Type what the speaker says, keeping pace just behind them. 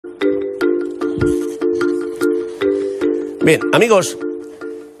Bien, amigos,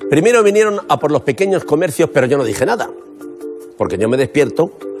 primero vinieron a por los pequeños comercios, pero yo no dije nada, porque yo me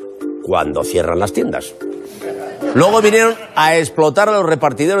despierto cuando cierran las tiendas. Luego vinieron a explotar a los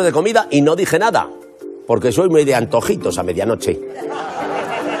repartidores de comida y no dije nada, porque soy muy de antojitos a medianoche.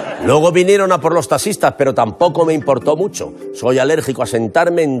 Luego vinieron a por los taxistas, pero tampoco me importó mucho. Soy alérgico a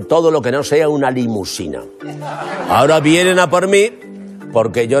sentarme en todo lo que no sea una limusina. Ahora vienen a por mí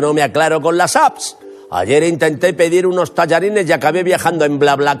porque yo no me aclaro con las apps. Ayer intenté pedir unos tallarines y acabé viajando en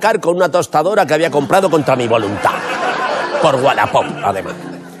BlaBlaCar con una tostadora que había comprado contra mi voluntad. Por Wallapop, además.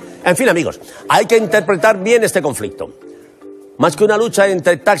 En fin, amigos, hay que interpretar bien este conflicto. Más que una lucha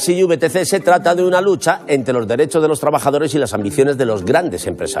entre taxi y VTC, se trata de una lucha entre los derechos de los trabajadores y las ambiciones de los grandes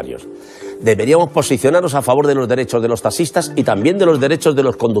empresarios. Deberíamos posicionarnos a favor de los derechos de los taxistas y también de los derechos de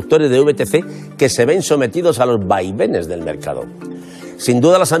los conductores de VTC que se ven sometidos a los vaivenes del mercado. Sin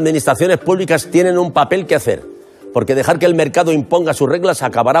duda, las administraciones públicas tienen un papel que hacer, porque dejar que el mercado imponga sus reglas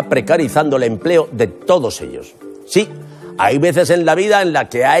acabará precarizando el empleo de todos ellos. Sí, hay veces en la vida en la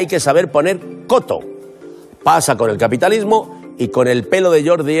que hay que saber poner coto. Pasa con el capitalismo y con el pelo de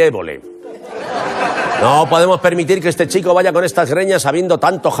Jordi Évole. No podemos permitir que este chico vaya con estas greñas habiendo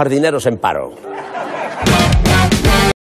tantos jardineros en paro.